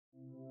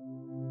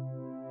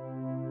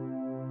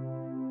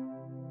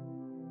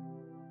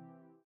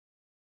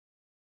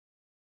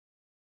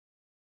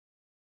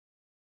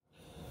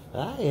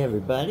Hi,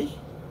 everybody.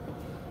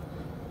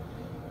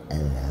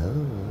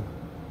 Hello.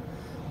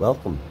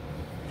 Welcome.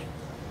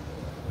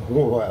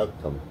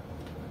 Welcome.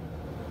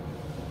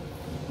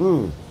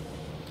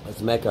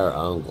 Let's make our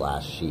own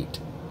glass sheet.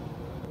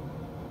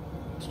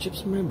 Let's chip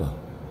some rainbow.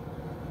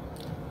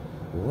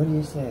 What do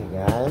you say,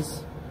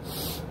 guys?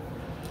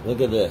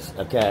 Look at this,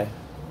 okay?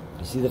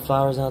 You see the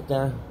flowers out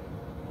there?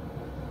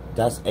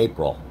 That's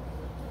April.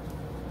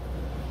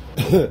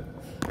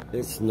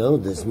 It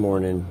snowed this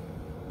morning.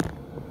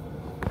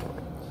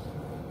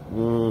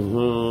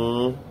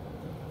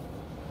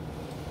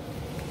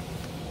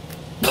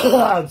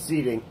 I'm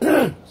seeding.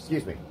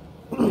 Excuse me.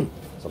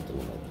 Something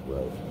in my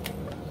throat.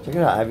 Check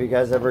it out. Have you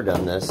guys ever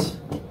done this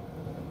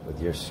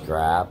with your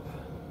scrap?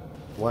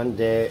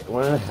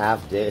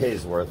 1.5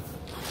 days worth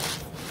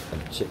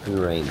of chicken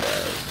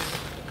rainbows.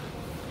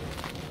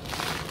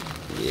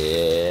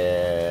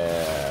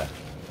 Yeah.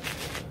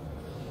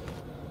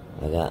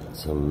 I got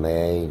some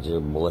major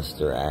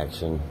blister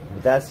action.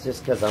 That's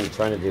just because I'm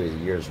trying to do a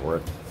year's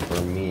worth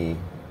for me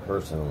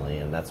personally,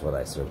 and that's what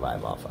I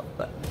survive off of.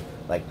 But,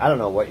 like, I don't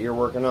know what you're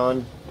working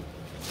on.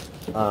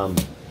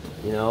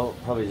 You know,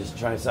 probably just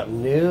trying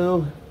something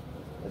new.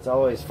 It's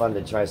always fun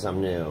to try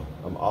something new.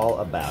 I'm all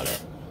about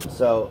it.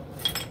 So,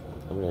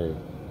 I'm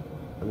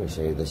gonna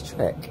show you this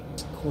trick.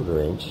 It's 1/4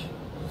 inch.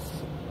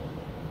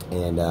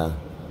 And,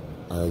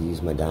 I'll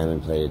use my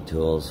diamond plated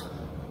tools.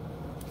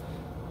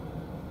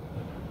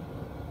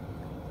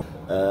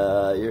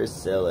 You're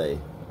silly.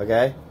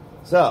 Okay?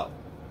 So,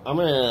 I'm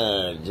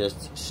gonna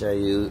just show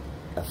you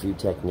a few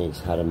techniques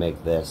how to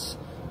make this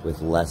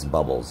with less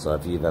bubbles. So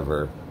if you've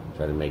ever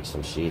tried to make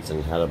some sheets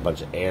and had a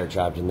bunch of air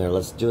trapped in there,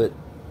 let's do it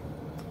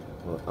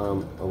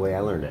the way I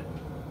learned it.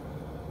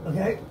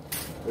 Okay?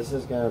 This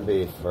is gonna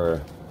be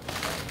for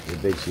the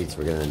big sheets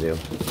we're gonna do.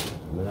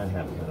 And then I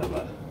have kind of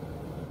a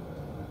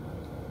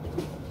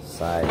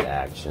side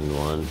action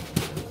one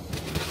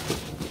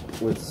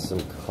with some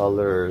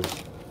colors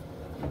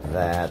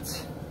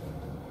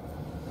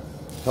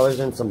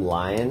and some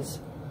lines.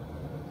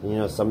 You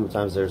know,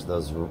 sometimes there's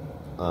those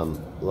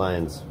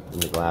lines in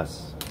the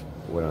glass.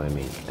 What do I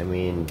mean? I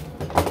mean,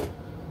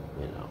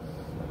 you know,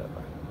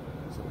 whatever.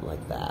 Something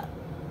like that,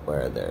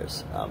 where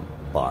there's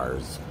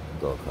bars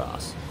go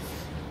across.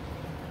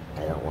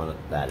 I don't want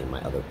that in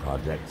my other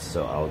project,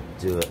 so I'll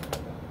do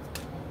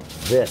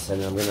this,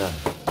 and I'm gonna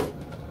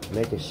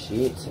make a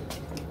sheet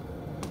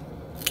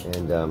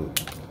and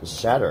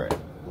shatter it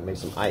and make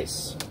some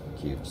ice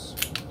cubes.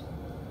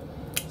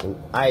 Some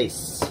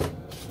ice.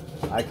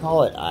 I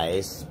call it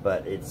ice,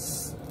 but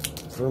it's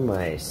for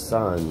my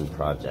sun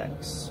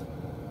projects.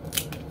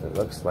 It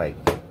looks like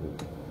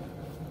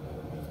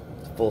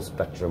full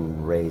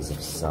spectrum rays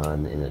of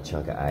sun in a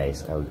chunk of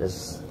ice.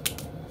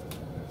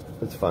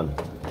 It's fun.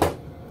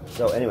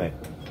 So anyway,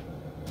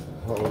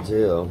 what we'll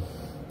do,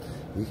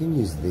 you can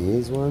use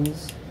these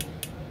ones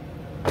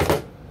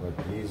or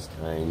these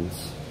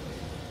kinds.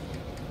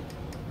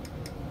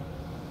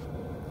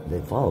 They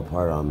fall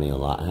apart on me a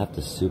lot. I have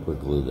to super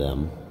glue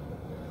them.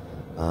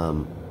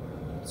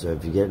 So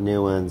if you get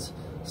new ones,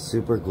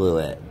 super glue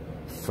it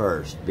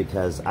first,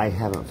 because I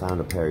haven't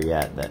found a pair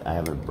yet that I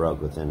haven't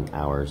broke within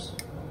hours.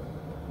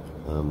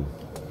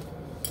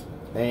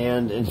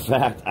 And in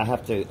fact, I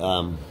have to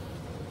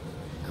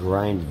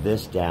grind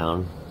this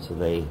down so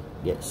they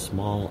get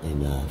small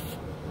enough.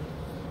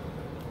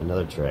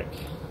 Another trick.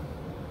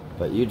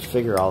 But you'd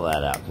figure all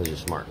that out because you're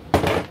smart.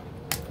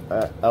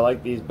 I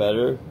like these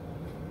better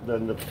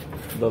than the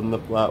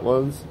flat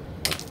ones.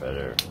 Much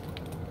better.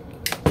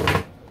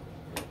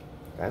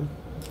 Okay?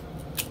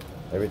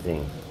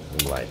 Everything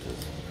in life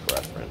is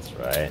preference,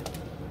 right?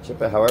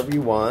 Chip it however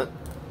you want.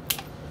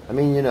 I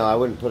mean, you know, I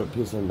wouldn't put a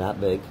piece in that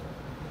big.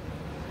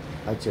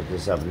 I chip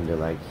this up into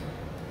like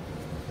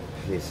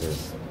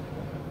pieces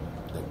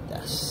like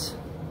this.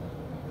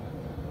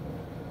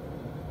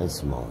 And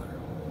smaller.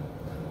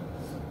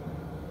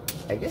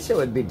 I guess it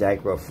would be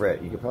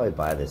Dichroic. You could probably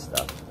buy this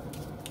stuff.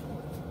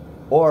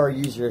 Or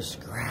use your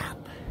scrap.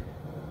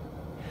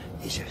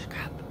 Use your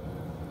scrap.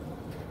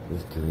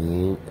 With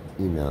green,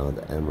 you know,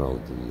 the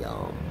emerald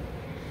yum.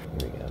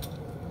 Here we go.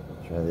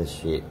 Try this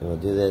sheet. And we'll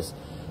do this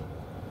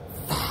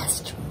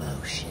fast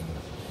motion.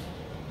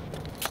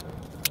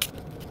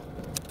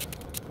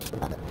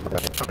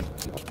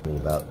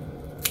 About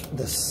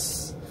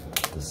this,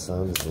 the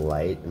sun's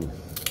light and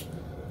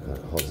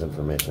it holds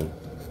information.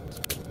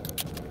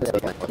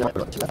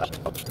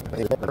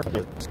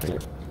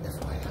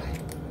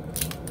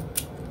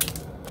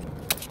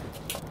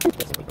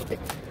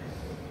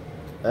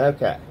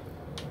 Okay.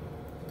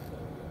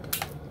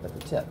 At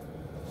the tip.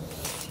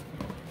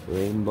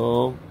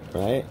 Rainbow,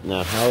 right?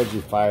 Now, how would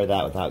you fire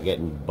that without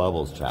getting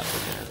bubbles trapped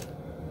in there?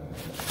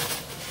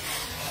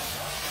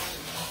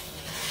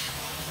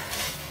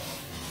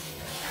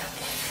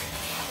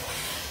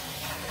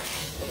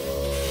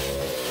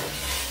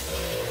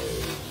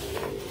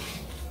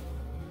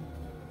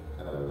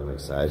 I'm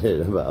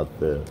excited about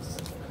this.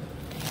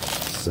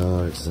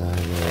 So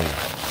excited.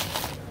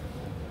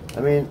 I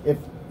mean, if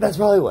that's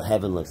probably what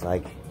heaven looks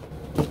like.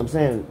 I'm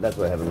saying that's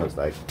what heaven looks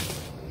like.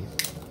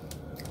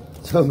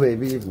 So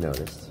maybe you've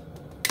noticed.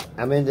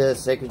 I'm into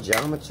sacred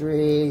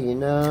geometry, you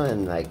know,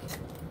 and like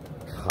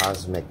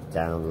cosmic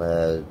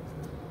download.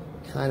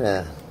 Kind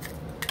of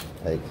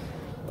like,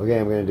 okay,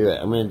 I'm going to do it.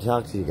 I'm going to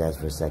talk to you guys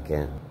for a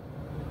second.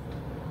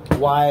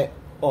 Why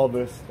all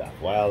this stuff?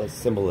 Why all this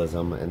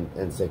symbolism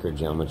and sacred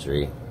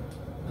geometry?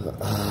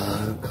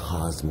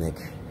 Cosmic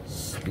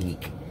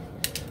speak.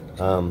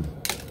 And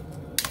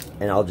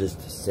I'll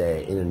just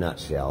say, in a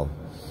nutshell,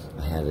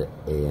 I had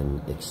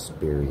an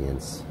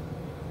experience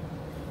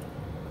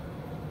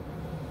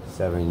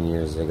 7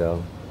 years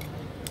ago.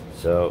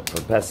 So for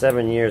the past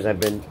 7 years, I've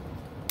been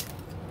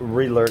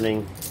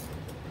relearning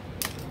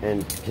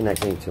and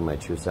connecting to my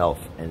true self,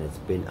 and it's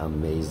been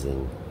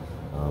amazing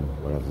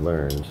what I've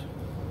learned.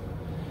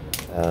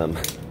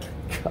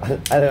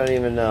 God, I don't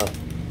even know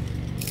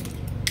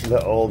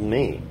the old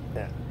me,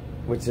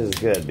 which is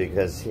good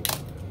because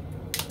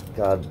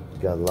God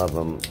love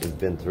him, he's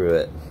been through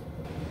it.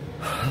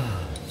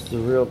 It's the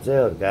real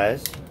deal,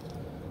 guys.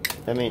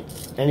 I mean,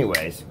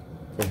 anyways,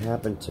 it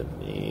happened to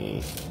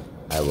me.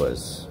 I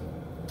was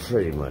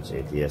pretty much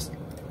atheist,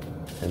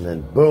 and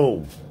then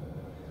boom,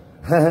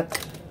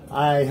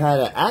 I had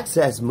an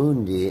Access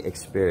Mundi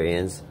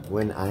experience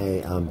when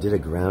I did a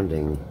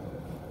grounding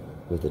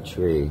with a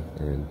tree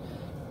and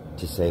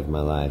to save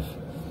my life,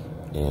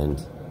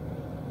 and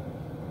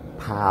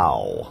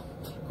pow,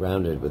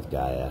 grounded with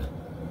Gaia,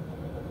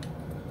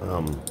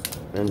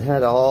 and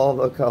had all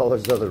the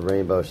colors of the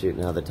rainbow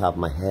shooting out of the top of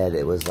my head.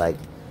 It was like,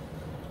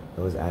 it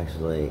was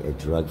actually a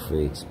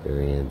drug-free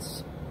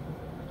experience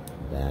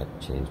that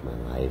changed my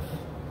life.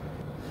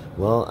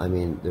 Well, I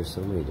mean, there's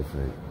so many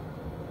different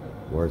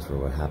words for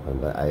what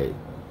happened, but I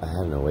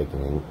had an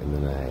awakening, and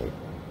then a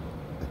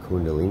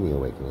Kundalini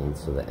awakening,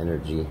 so the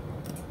energy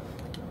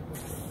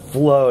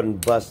flowed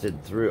and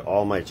busted through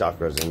all my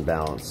chakras in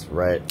balance,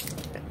 right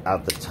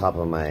out the top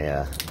of my,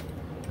 at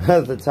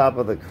the top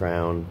of the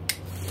crown.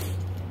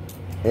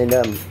 And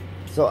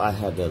so I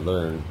had to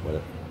learn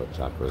what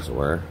chakras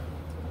were,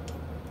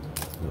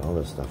 and all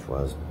this stuff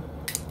was.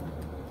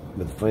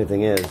 But the funny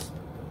thing is,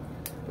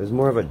 it was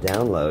more of a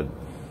download.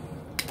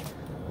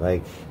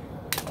 Like,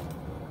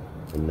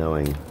 the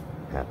knowing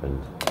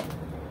happened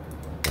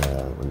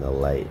when the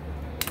light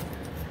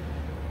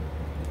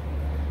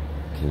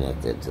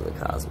connected to the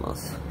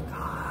cosmos.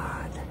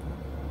 God.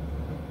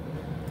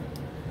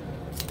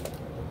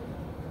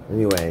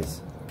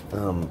 Anyways,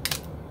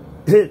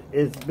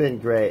 it's been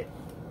great.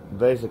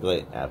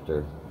 Basically,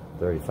 after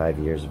 35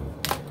 years of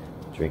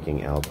drinking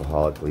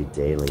alcoholically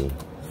daily,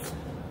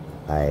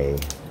 I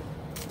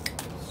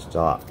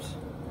stopped.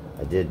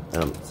 I did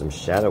some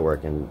shadow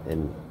work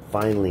and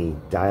finally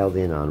dialed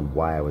in on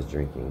why I was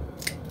drinking.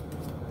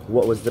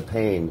 What was the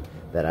pain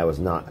that I was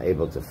not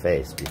able to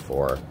face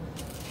before?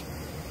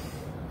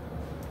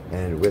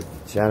 And with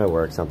shadow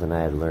work, something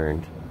I had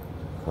learned,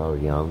 Carl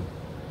Jung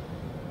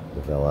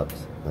developed,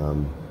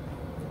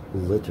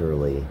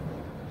 literally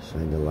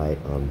shined a light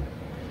on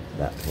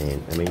that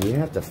pain. I mean, you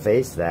have to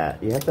face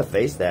that. You have to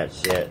face that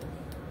shit.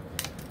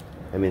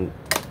 I mean,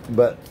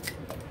 but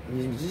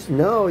you just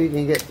know you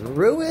can get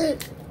through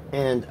it.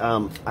 And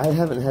I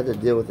haven't had to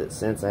deal with it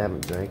since. I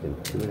haven't drank in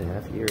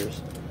 2.5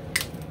 years.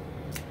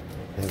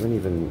 I haven't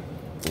even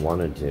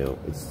wanted to.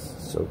 It's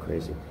so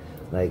crazy.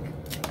 Like,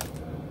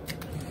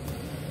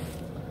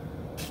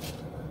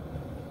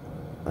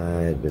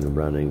 I had been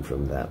running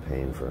from that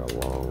pain for a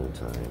long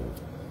time.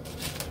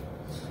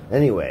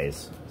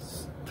 Anyways,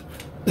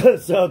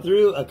 so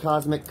through a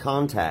cosmic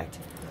contact,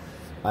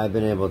 I've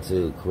been able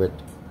to quit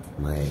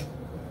my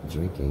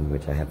drinking,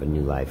 which I have a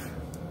new life.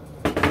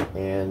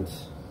 And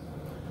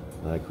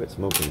I quit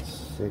smoking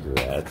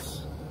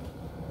cigarettes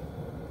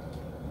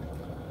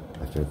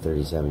after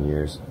 37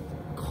 years,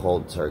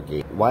 cold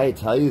turkey. Why I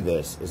tell you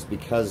this is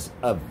because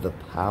of the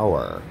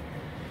power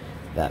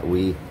that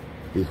we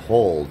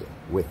behold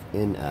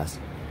within us.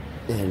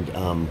 And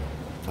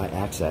I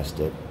accessed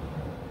it,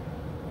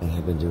 and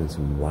I've been doing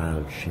some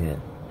wild shit.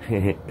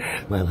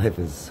 My life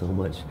is so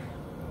much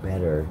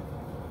better.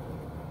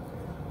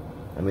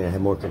 I mean, I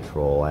have more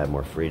control, I have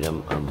more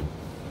freedom.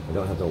 I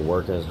don't have to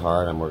work as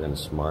hard, I'm working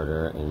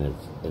smarter, and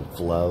it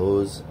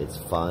flows, it's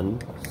fun.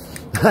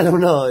 I don't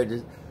know,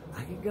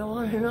 I could go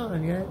on and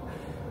on, yeah.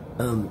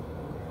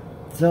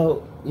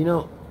 So, you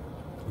know,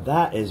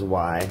 that is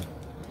why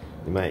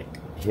you might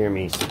hear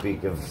me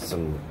speak of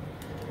some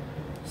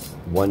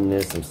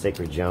oneness, some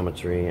sacred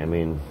geometry. I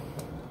mean,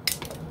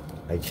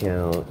 I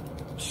channel,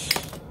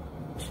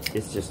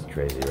 it's just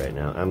crazy right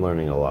now. I'm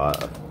learning a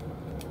lot.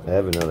 I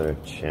have another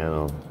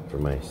channel for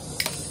my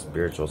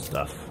spiritual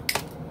stuff,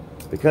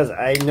 because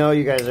I know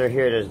you guys are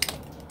here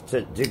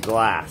to do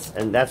glass,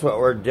 and that's what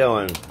we're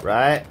doing,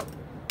 right?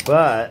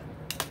 But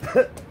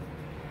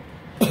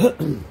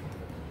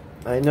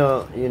I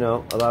know, you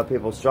know, a lot of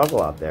people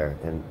struggle out there,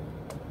 and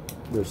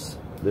there's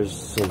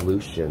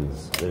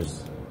solutions,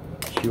 there's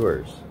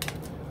cures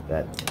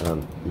that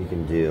you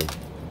can do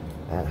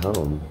at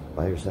home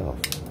by yourself,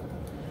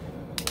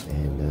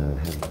 and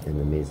have an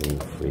amazing,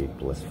 free,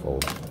 blissful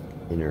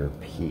inner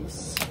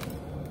peace.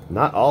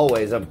 Not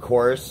always, of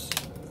course.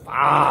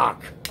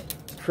 Fuck!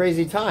 It's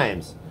crazy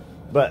times.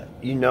 But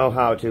you know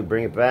how to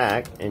bring it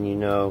back, and you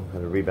know how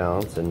to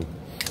rebalance and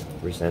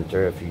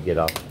recenter if you get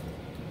off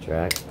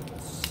track.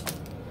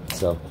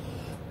 So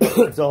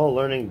it's a whole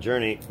learning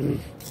journey.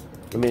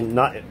 I mean,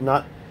 not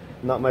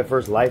my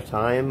first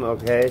lifetime,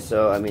 okay?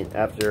 So I mean,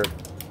 after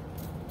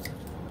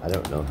I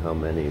don't know how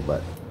many,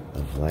 but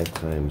of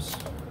lifetimes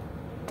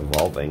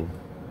evolving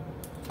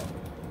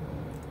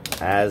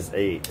as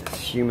a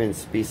human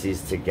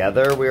species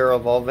together, we are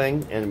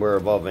evolving, and we're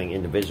evolving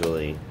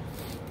individually.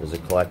 There's a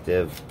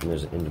collective, and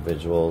there's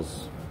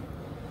individuals,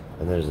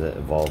 and there's an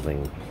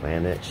evolving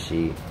planet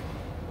sheet,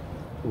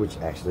 which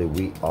actually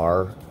we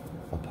are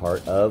a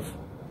part of.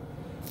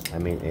 I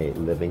mean, a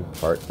living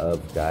part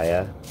of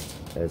Gaia.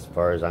 As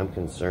far as I'm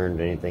concerned,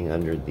 anything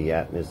under the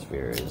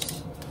atmosphere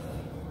is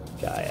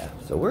Gaia.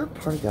 So we're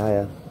part of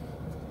Gaia,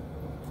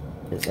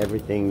 and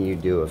everything you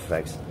do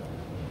affects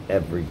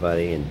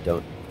everybody, and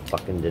don't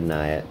fucking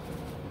deny it.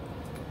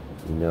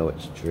 You know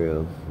it's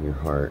true in your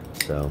heart,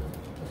 so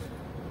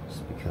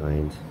just be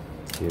kind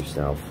to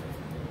yourself.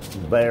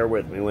 Bear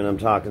with me when I'm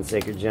talking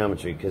sacred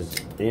geometry, because,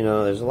 you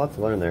know, there's a lot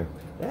to learn there.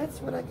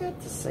 That's what I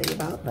got to say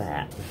about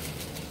that.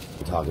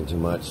 I'm talking too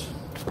much.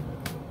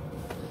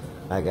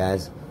 Alright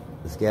guys,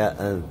 let's get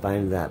and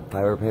find that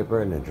fiber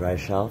paper and a dry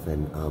shelf,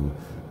 and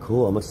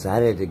cool, I'm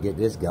excited to get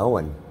this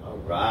going.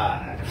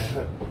 Alright,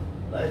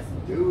 let's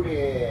do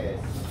this.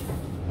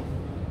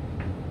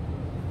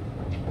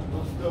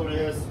 Let's do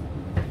this.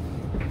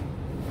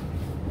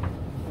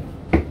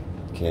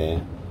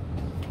 Okay.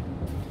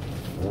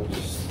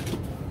 Just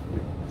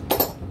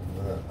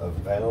a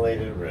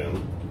ventilated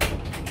room.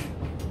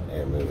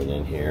 Air moving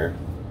in here.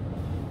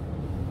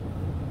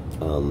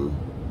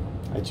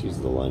 I choose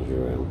the laundry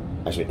room.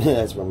 Actually,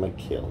 that's where my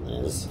kiln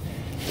is.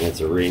 And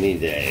it's a rainy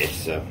day,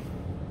 so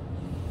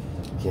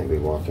can't be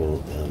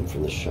walking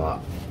from the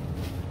shop.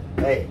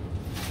 Hey,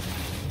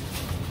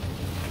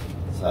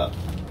 what's up?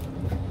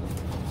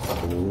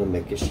 I'm gonna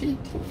make a sheet.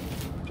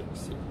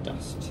 Pixie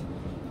dust.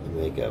 And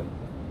make a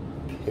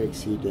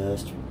pixie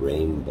dust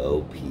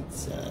rainbow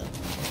pizza.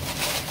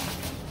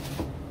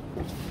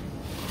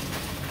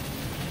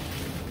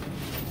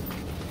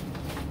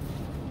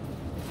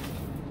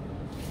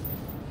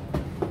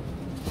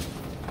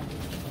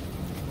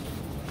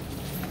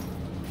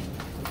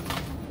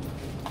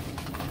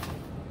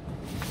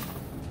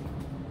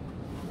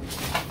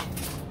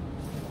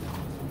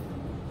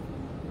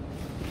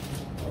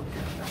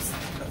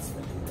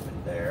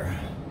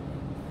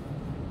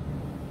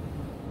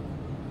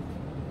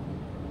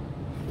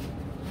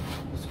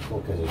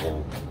 Because you're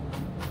down.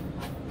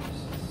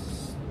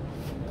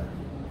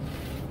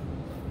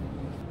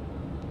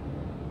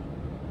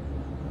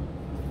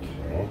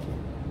 Okay.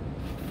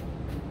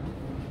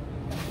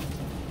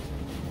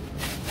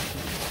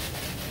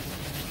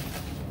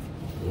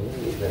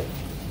 Leave it.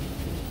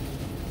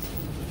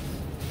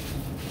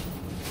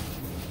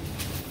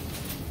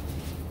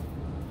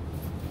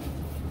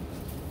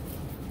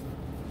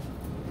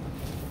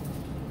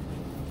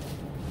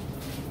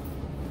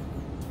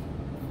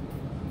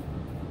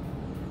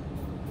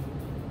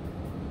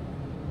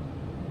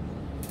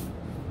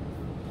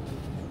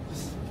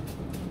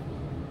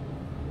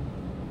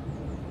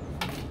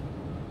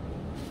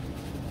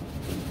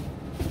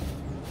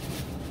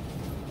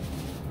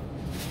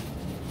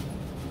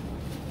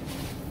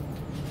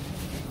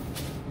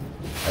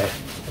 Okay,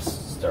 let's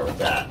start with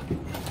that.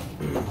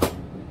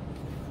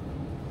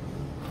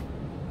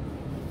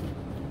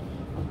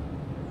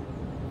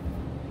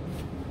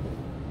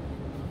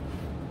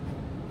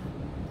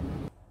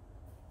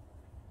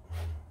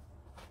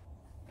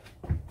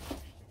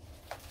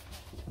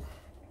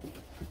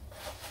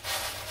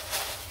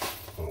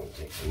 I'm gonna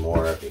take some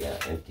more if you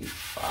got an empty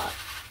spot.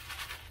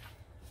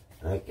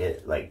 I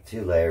get like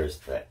 2 layers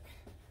thick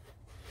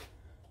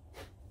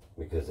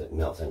because it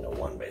melts into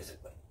one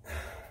basically.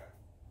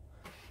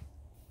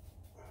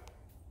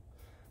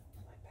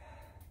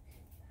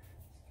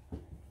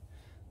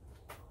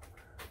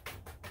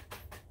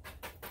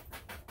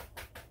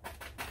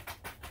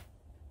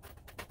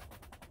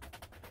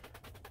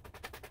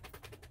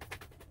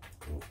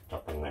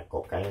 Stopping that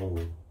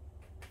cocaine.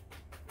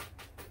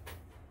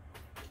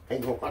 Hey,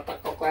 you got the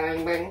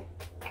cocaine, man?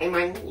 Hey,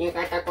 man, you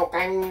got the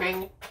cocaine,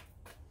 man?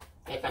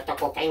 You got the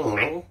cocaine,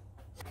 man?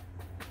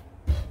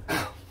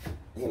 Ow,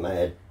 hit my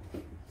head.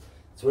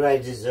 That's what I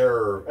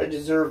deserve. I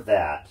deserve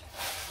that.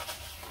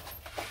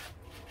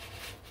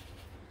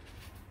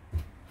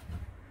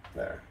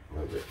 There,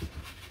 move it.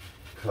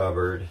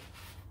 Covered.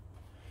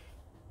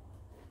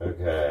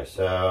 Okay,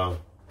 so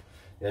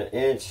an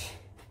inch.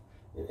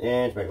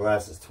 My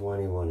glass is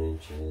 21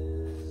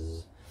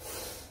 inches.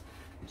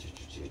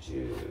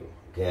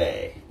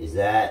 Okay, is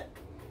that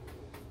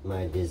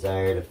my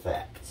desired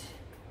effect?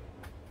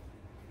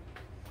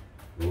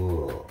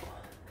 Ooh.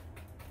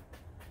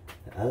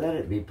 I let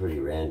it be pretty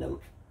random.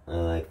 I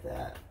like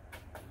that.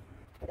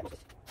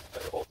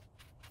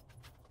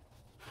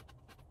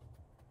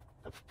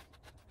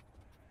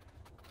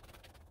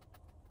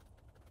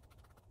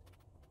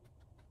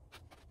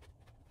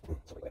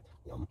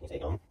 Yum. You say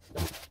yum.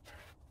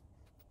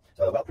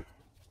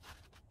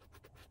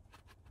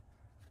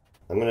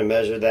 I'm going to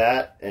measure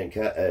that and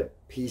cut a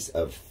piece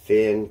of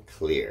thin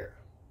clear.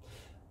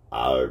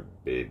 I'll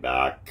be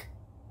back.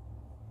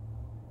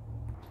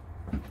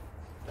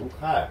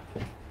 Okay.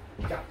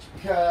 Got you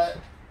cut.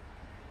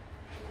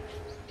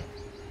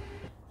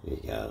 Here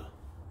you go.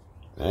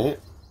 Right?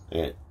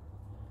 Right.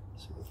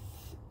 So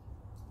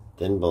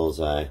thin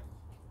bullseye.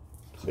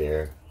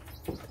 Clear.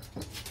 Don't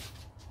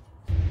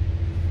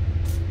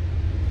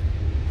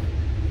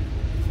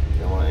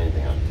want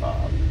anything on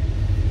top.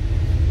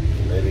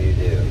 Maybe you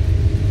do.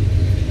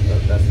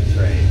 But that's the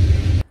train.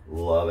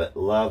 Love it.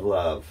 Love,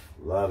 love.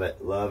 Love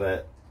it. Love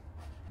it.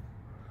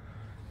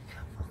 You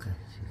can't focus.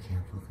 You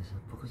can't focus.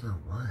 Focus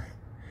on what?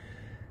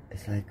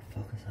 It's like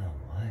focus on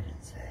what it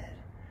said.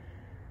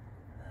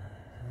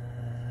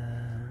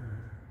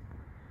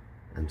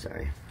 I'm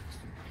sorry.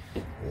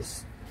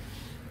 Let's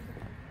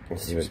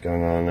see what's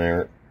going on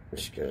there.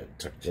 Just get it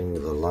tucked into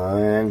the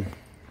line.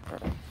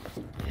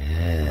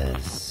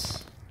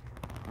 Yes.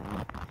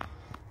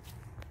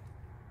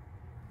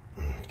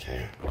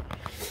 Okay.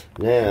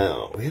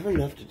 Now, we have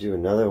enough to do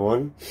another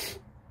one. I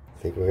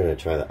think we're going to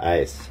try the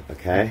ice.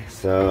 Okay.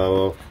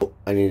 So,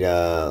 I need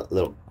a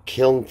little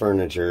kiln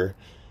furniture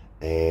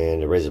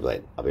and a razor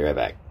blade. I'll be right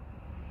back.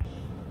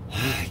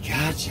 I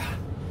gotcha.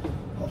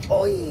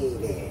 Oh,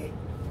 yeah.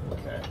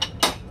 Okay.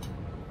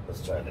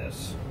 Let's try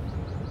this.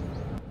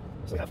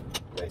 So we have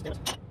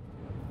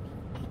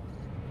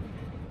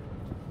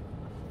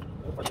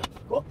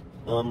cool.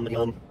 You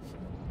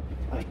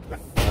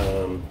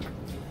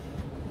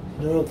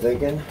know what I'm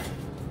thinking?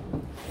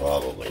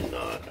 Probably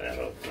not. I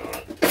hope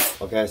not.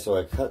 Okay, so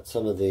I cut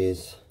some of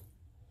these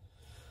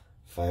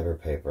fiber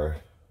paper,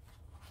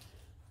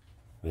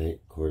 right?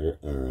 Quarter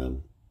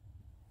or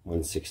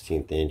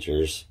 1/16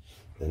 inches,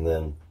 and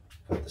then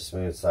put the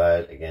smooth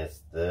side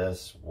against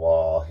this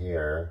wall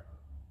here.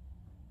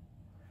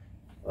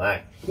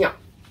 Like, yeah.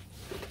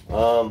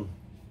 Oh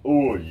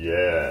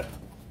yeah.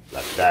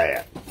 Like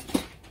that.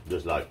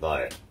 Just like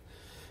that.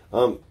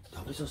 Don't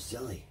be so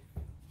silly.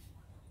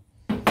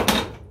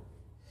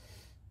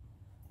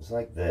 It's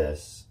like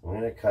this. I'm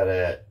gonna cut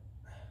it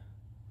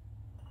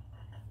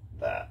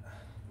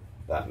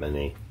that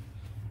many.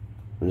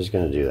 I'm just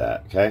gonna do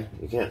that, okay?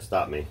 You can't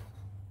stop me.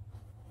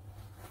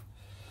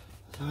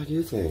 That's how I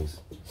do things.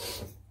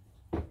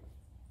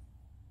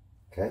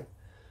 Okay?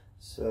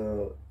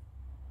 So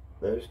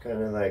there's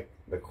kind of like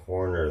the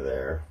corner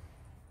there.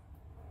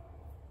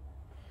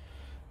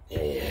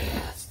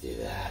 Yeah, let's do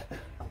that.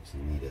 It's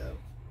neato.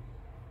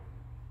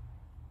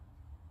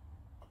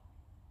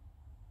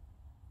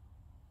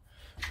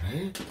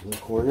 Right? In the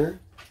corner.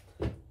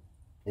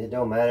 It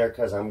don't matter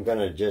because I'm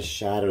gonna just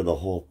shatter the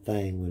whole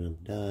thing when I'm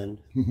done.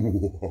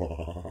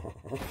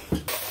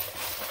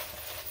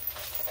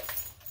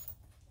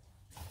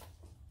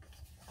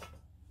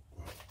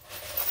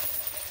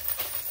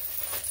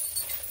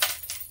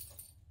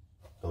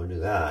 Don't do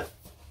that.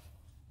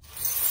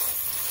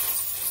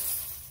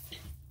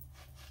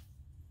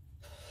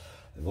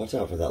 And watch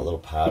out for that little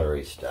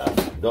powdery stuff.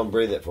 Don't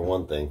breathe it for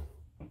one thing.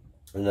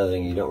 Another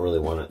thing, you don't really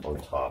want it on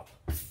top.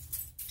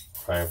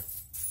 Okay?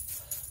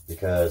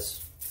 Because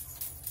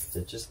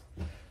it just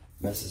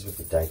messes with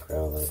the Dichroic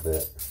a little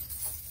bit.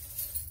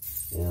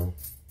 You know?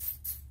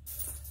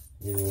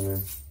 You know what I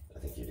mean? I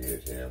think you do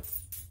too.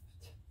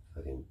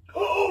 Fucking,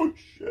 oh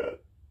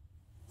shit!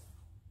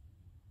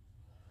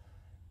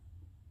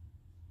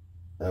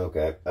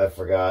 Okay, I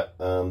forgot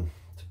to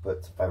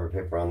put some fiber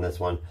paper on this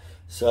one.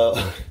 So,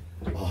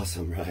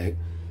 awesome, right?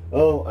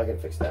 Oh, I can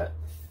fix that.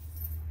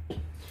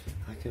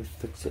 I can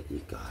fix it,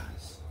 you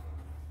guys.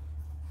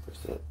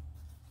 Fix it.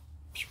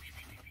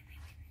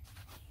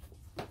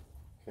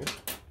 Okay,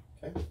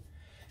 okay.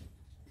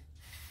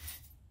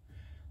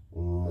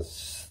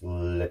 Let's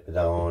slip it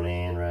on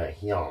in right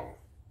here.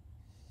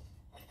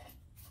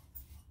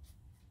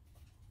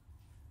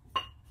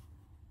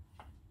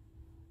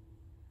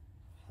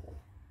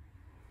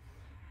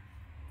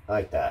 I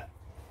like that.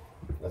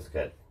 That's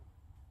good.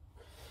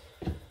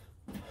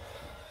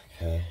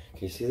 Okay,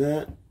 can you see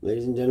that,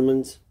 ladies and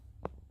gentlemen?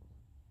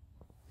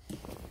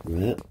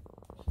 Right.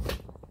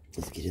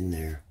 Let's get in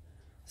there.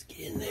 Let's get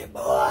in there,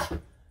 boy.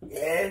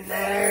 Get in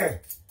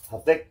there. How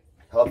thick?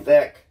 How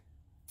thick?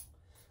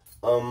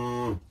 I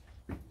don't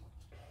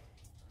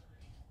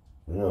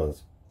know.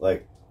 It's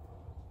like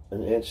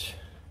an inch.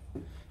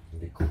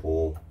 It'd be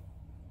cool.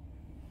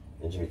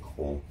 It'd be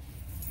cool.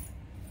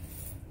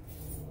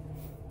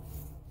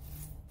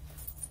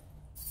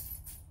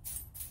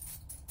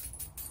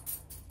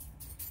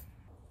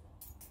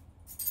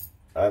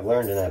 I've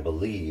learned and I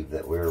believe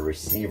that we're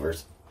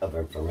receivers of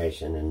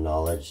information and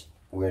knowledge.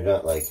 We're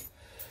not like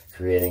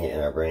creating it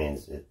in our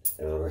brains.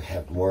 It'll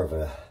have more of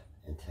a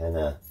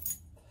antenna.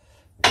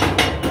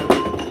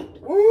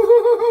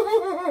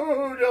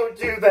 Woo! Don't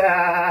do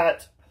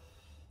that!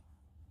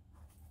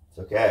 It's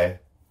okay.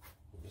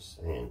 I'm just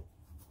saying.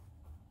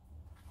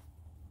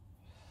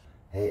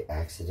 Hey,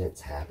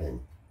 accidents happen.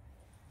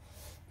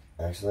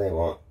 Actually, I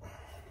want...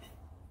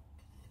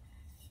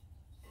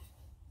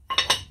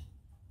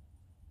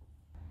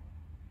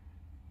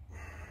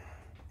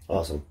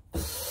 Awesome.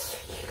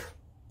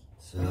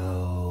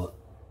 So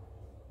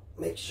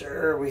make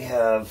sure we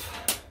have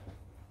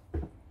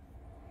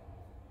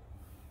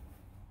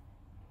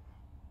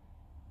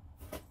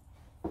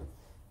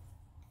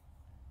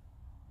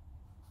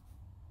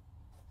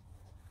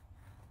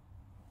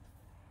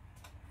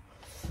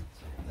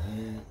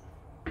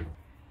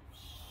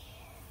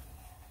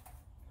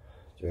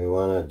do we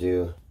want to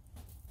do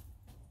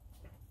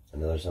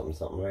another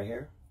something right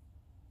here?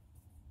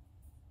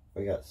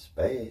 We got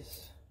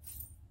space.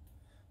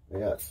 We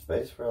got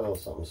space for a little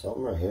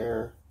something right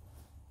here.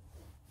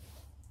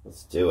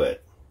 Let's do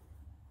it.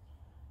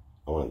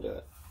 I want to do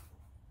it.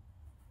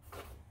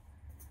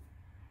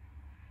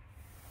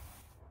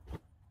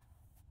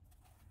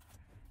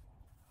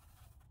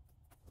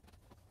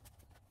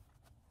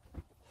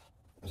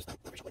 Let's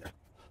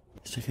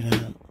check it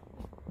out.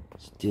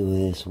 Let's do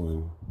this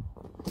one.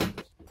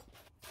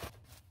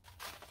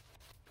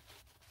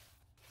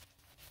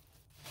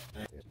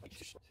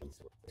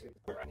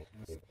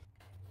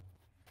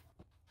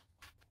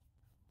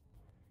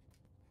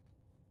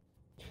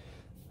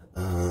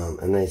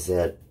 And they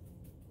said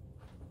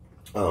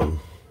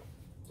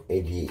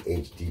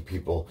ADHD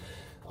people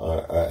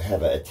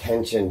have an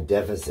attention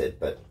deficit,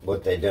 but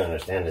what they don't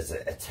understand is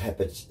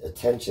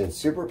attention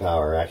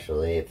superpower,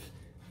 actually,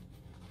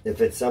 if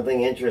it's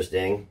something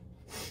interesting.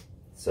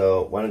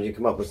 So why don't you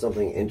come up with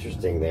something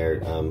interesting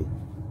there,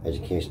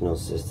 educational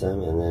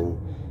system, and then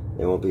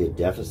there won't be a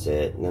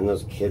deficit, and then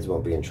those kids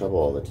won't be in trouble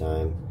all the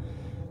time.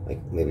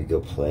 Like maybe go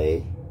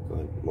play, go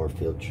on more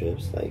field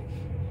trips, like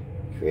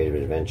creative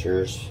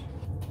adventures.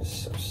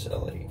 It's so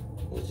silly.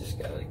 You just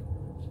gotta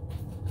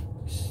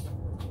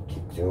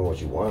keep doing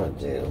what you want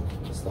to do.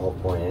 That's the whole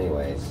point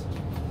anyways.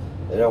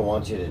 They don't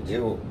want you to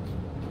do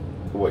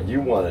what you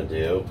want to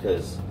do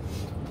because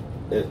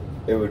it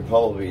would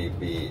probably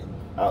be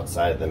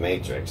outside of the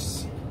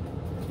matrix.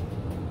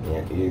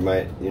 Yeah, you're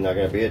not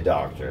going to be a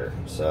doctor,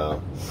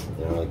 so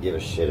they don't really give a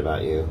shit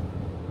about you.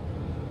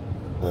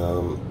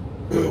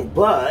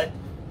 But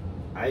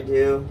I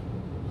do.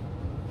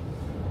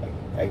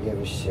 I give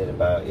a shit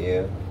about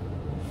you.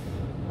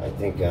 I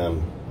think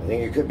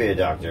you could be a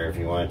doctor if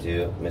you wanted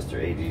to,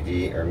 Mr.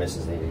 ADD or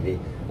Mrs. ADD,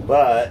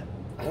 but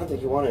I don't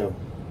think you want to. You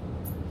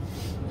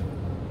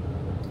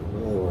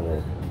really want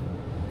to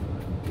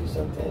do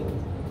something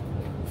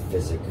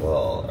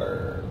physical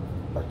or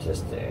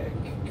artistic,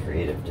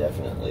 creative,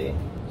 definitely.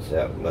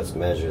 So let's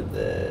measure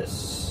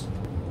this.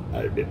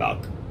 I'll be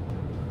back.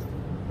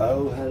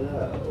 Oh,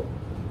 hello.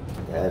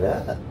 Get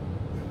up.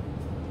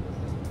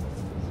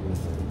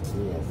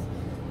 Yes.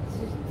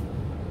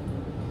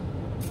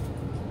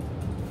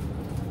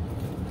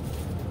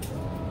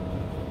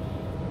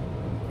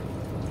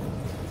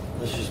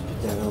 Let's just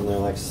put that on there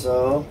like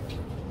so.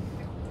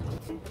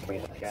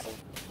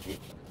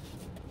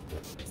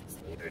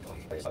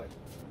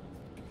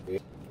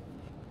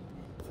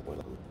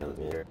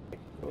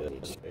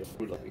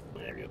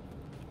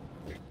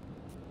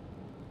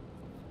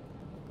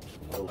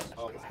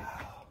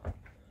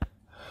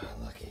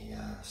 Lucky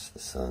us, the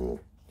sun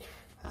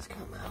has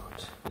come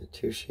out. The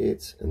 2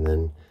 sheets and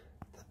then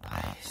the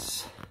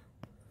ice.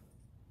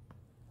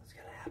 What's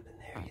gonna happen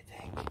there, you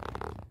think?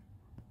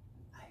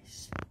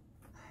 Ice,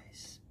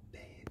 ice,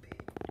 baby.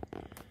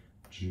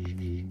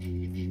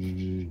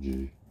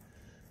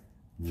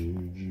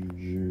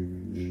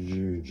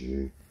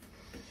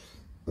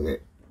 Okay,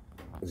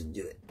 let's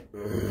do it.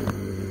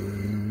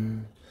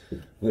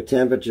 What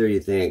temperature do you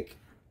think?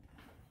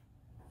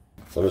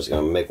 So I'm just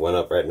gonna make one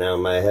up right now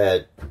in my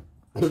head.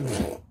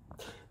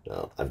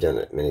 No, I've done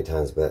it many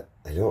times, but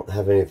I don't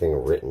have anything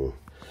written.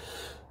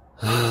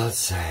 Let's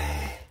see.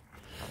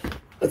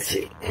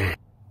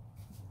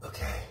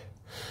 Okay.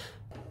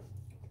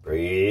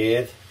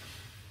 Breathe.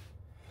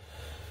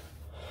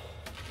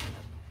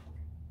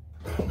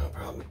 No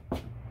problem.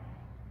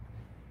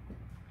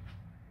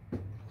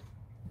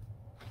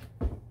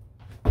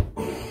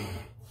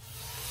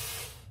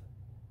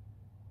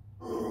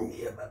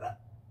 Yeah, bye-bye.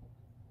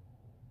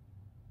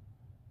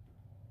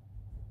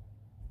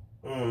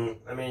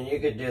 I mean, you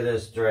could do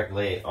this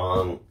directly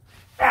on...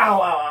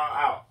 Ow, ow, ow,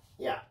 ow.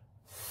 Yeah.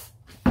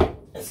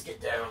 Let's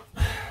get down.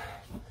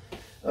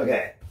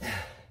 Okay. Oh my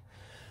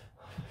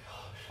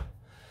gosh.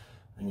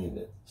 I need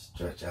to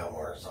stretch out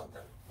more or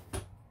something.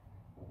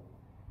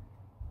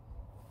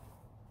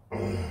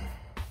 I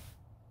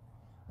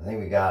think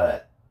we got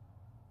it.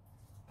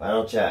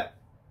 Final check.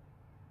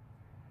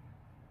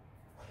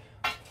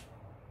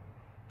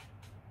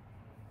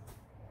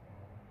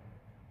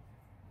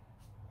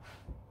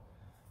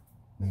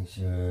 Make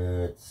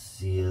sure it's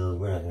sealed.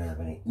 We're not going to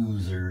have any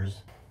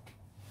oozers.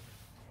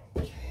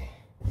 Okay.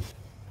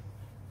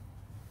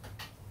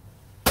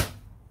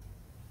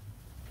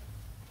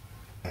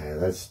 Okay,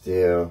 let's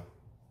do...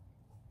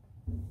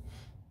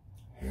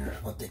 Here,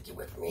 I'll take you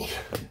with me.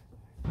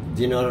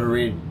 Do you know how to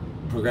read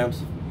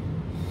programs?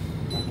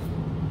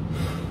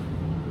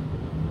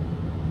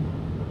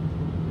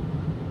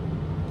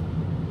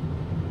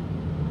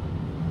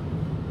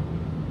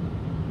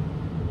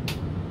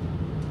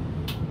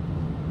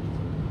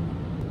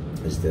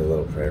 Just did a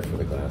little prayer for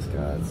the glass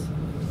gods.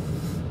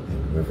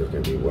 whoever's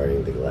going to be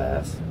wearing the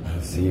glass.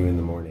 I'll see you in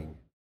the morning.